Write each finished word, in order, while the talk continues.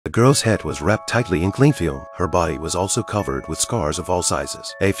girl's head was wrapped tightly in cling film. Her body was also covered with scars of all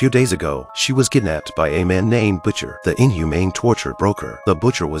sizes. A few days ago, she was kidnapped by a man named Butcher. The inhumane torture broke her. The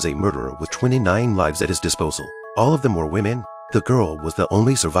Butcher was a murderer with 29 lives at his disposal. All of them were women. The girl was the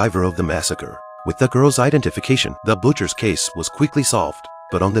only survivor of the massacre. With the girl's identification, the Butcher's case was quickly solved.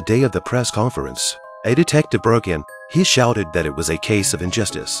 But on the day of the press conference, a detective broke in. He shouted that it was a case of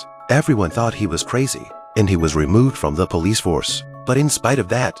injustice. Everyone thought he was crazy, and he was removed from the police force. But in spite of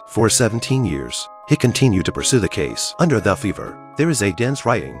that, for 17 years, he continued to pursue the case. Under the fever, there is a dense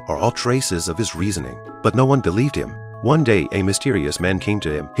writing or all traces of his reasoning, but no one believed him. One day, a mysterious man came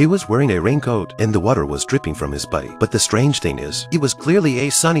to him. He was wearing a raincoat, and the water was dripping from his body. But the strange thing is, it was clearly a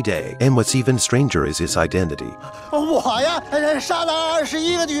sunny day, and what's even stranger is his identity. 我呀，杀了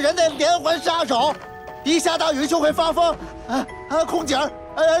21个女人的连环杀手，一下大雨就会发疯。空姐，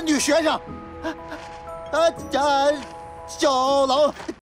女学生，9楼